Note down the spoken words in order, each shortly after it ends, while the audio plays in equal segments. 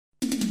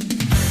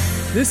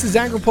This is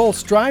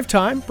AgriPulse Drive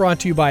Time,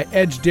 brought to you by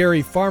Edge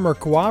Dairy Farmer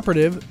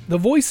Cooperative, the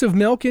voice of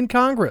milk in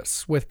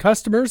Congress, with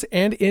customers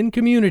and in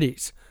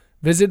communities.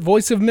 Visit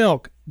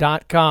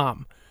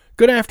voiceofmilk.com.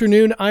 Good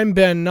afternoon, I'm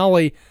Ben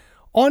Nulley.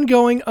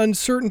 Ongoing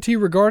uncertainty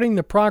regarding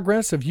the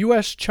progress of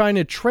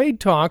U.S.-China trade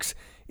talks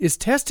is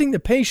testing the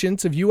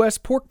patience of U.S.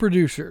 pork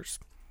producers.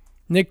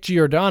 Nick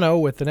Giordano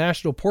with the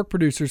National Pork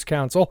Producers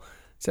Council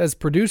says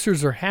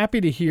producers are happy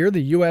to hear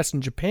the U.S.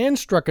 and Japan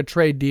struck a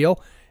trade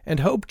deal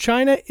and hope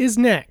China is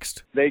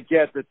next. They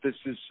get that this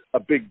is a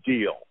big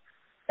deal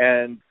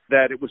and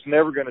that it was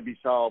never going to be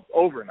solved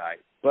overnight.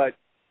 But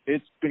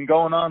it's been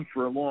going on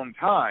for a long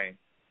time.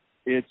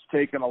 It's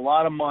taken a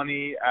lot of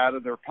money out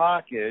of their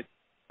pocket.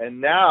 And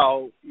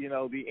now,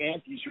 the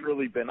ante's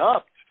really been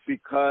upped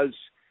because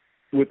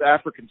with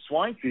African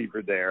swine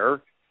fever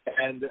there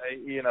and,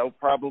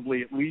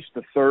 probably at least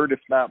a third, if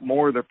not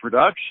more, of the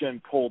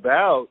production pulled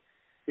out,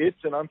 it's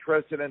an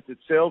unprecedented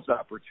sales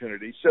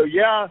opportunity. So,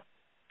 yeah,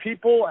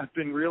 people have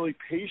been really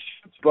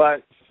patient,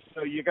 but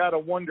you got to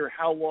wonder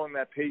how long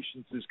that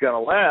patience is going to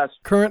last.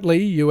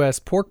 Currently, U.S.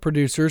 pork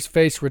producers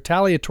face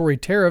retaliatory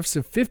tariffs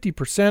of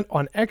 50%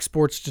 on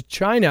exports to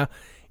China,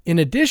 in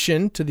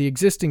addition to the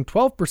existing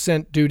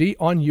 12% duty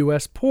on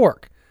U.S.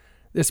 pork.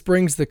 This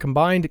brings the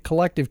combined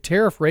collective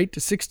tariff rate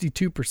to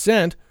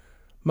 62%.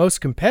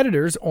 Most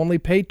competitors only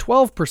pay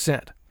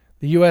 12%.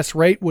 The U.S.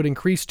 rate would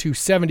increase to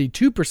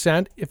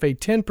 72% if a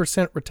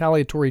 10%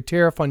 retaliatory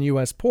tariff on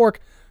U.S.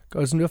 pork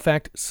goes into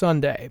effect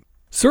Sunday.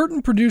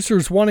 Certain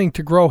producers wanting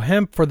to grow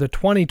hemp for the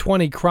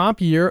 2020 crop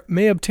year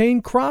may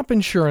obtain crop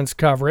insurance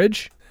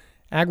coverage.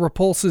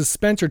 AgriPulse's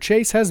Spencer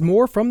Chase has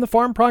more from the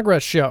Farm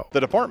Progress Show.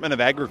 The Department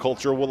of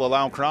Agriculture will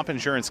allow crop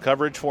insurance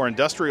coverage for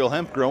industrial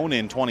hemp grown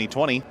in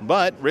 2020,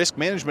 but Risk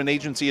Management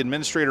Agency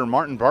Administrator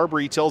Martin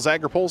Barbary tells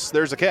AgriPulse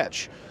there's a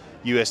catch.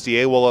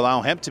 USDA will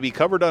allow hemp to be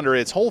covered under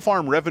its Whole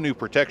Farm Revenue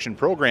Protection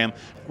Program,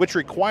 which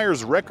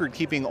requires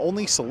record-keeping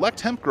only select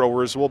hemp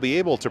growers will be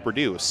able to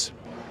produce.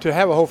 To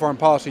have a whole farm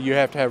policy, you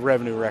have to have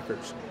revenue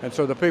records. And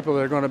so the people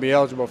that are going to be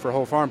eligible for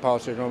whole farm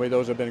policy are going to be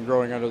those that have been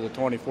growing under the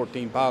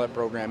 2014 pilot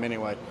program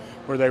anyway,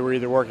 where they were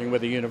either working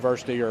with a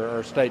university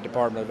or State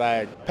Department of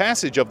Ag.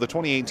 Passage of the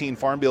 2018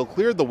 Farm Bill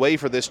cleared the way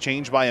for this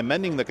change by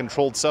amending the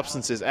Controlled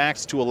Substances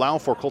Act to allow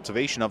for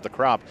cultivation of the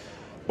crop.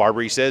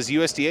 Barbary says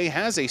USDA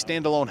has a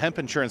standalone hemp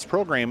insurance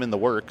program in the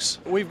works.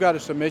 We've got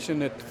a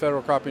submission at the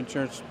Federal Crop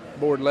Insurance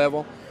Board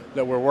level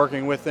that we're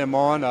working with them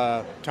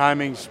on.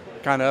 Timing's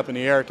kind of up in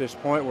the air at this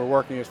point. We're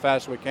working as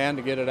fast as we can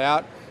to get it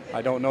out.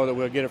 I don't know that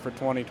we'll get it for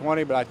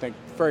 2020, but I think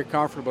very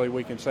comfortably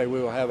we can say we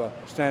will have a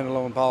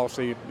standalone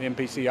policy,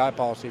 MPCI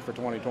policy, for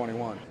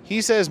 2021.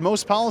 He says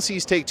most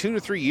policies take 2 to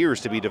 3 years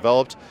to be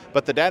developed,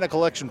 but the data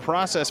collection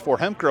process for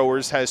hemp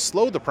growers has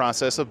slowed the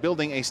process of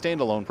building a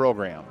standalone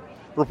program.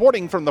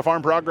 Reporting from the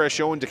Farm Progress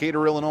Show in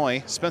Decatur,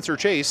 Illinois, Spencer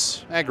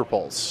Chase,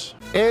 AgriPulse.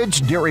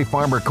 Edge Dairy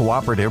Farmer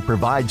Cooperative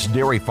provides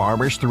dairy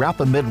farmers throughout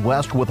the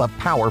Midwest with a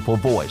powerful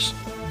voice,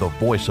 the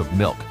voice of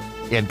milk,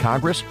 in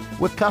Congress,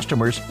 with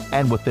customers,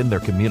 and within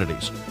their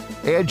communities.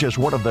 Edge is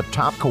one of the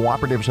top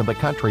cooperatives in the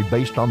country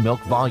based on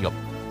milk volume.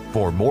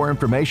 For more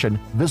information,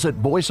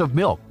 visit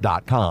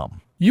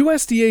voiceofmilk.com.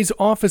 USDA's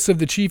Office of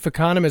the Chief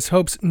Economist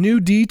hopes new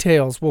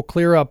details will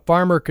clear up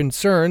farmer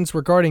concerns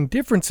regarding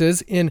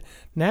differences in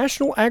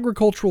National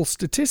Agricultural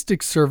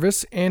Statistics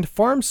Service and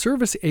Farm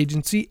Service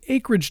Agency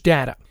acreage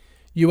data.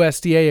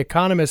 USDA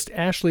economist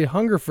Ashley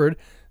Hungerford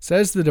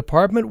says the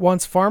department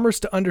wants farmers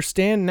to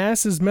understand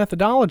NASS's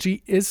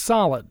methodology is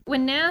solid.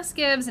 When NASS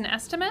gives an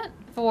estimate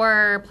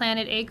for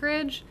planted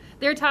acreage,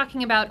 they're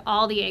talking about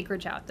all the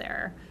acreage out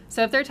there.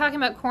 So if they're talking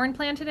about corn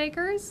planted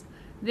acres,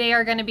 they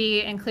are going to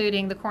be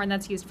including the corn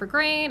that's used for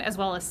grain, as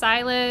well as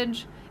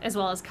silage, as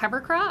well as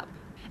cover crop.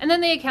 And then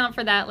they account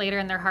for that later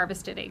in their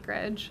harvested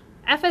acreage.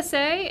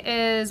 FSA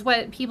is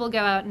what people go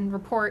out and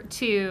report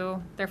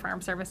to their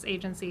Farm Service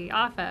Agency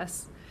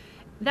office.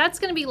 That's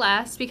going to be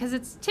less because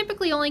it's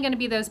typically only going to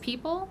be those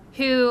people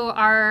who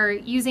are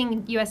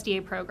using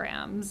USDA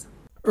programs.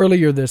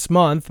 Earlier this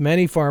month,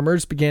 many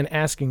farmers began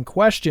asking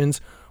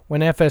questions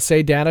when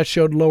FSA data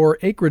showed lower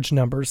acreage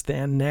numbers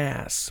than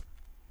NASS.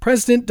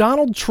 President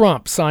Donald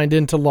Trump signed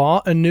into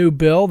law a new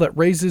bill that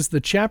raises the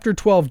Chapter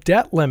 12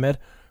 debt limit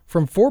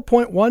from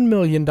 $4.1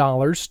 million to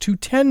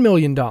 $10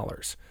 million.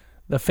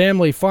 The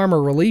Family Farmer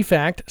Relief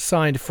Act,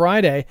 signed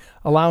Friday,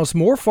 allows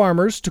more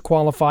farmers to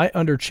qualify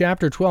under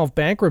Chapter 12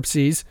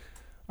 bankruptcies.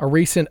 A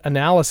recent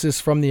analysis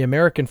from the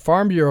American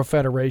Farm Bureau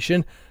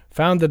Federation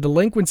found the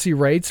delinquency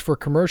rates for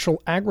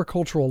commercial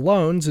agricultural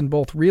loans in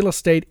both real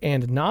estate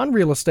and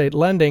non-real estate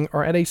lending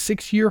are at a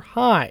 6-year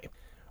high.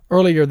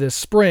 Earlier this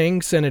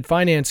spring, Senate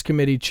Finance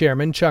Committee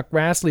Chairman Chuck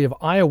Grassley of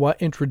Iowa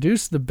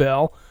introduced the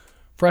bill.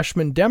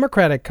 Freshman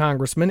Democratic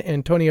Congressman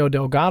Antonio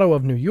Delgado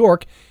of New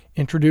York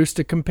introduced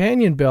a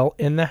companion bill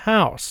in the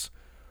House.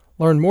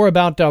 Learn more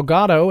about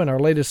Delgado in our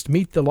latest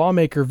Meet the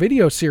Lawmaker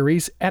video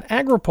series at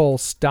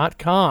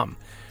agripulse.com.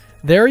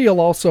 There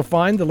you'll also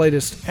find the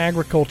latest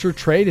agriculture,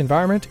 trade,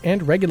 environment,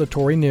 and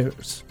regulatory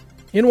news.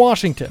 In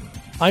Washington,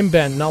 I'm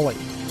Ben Nulley.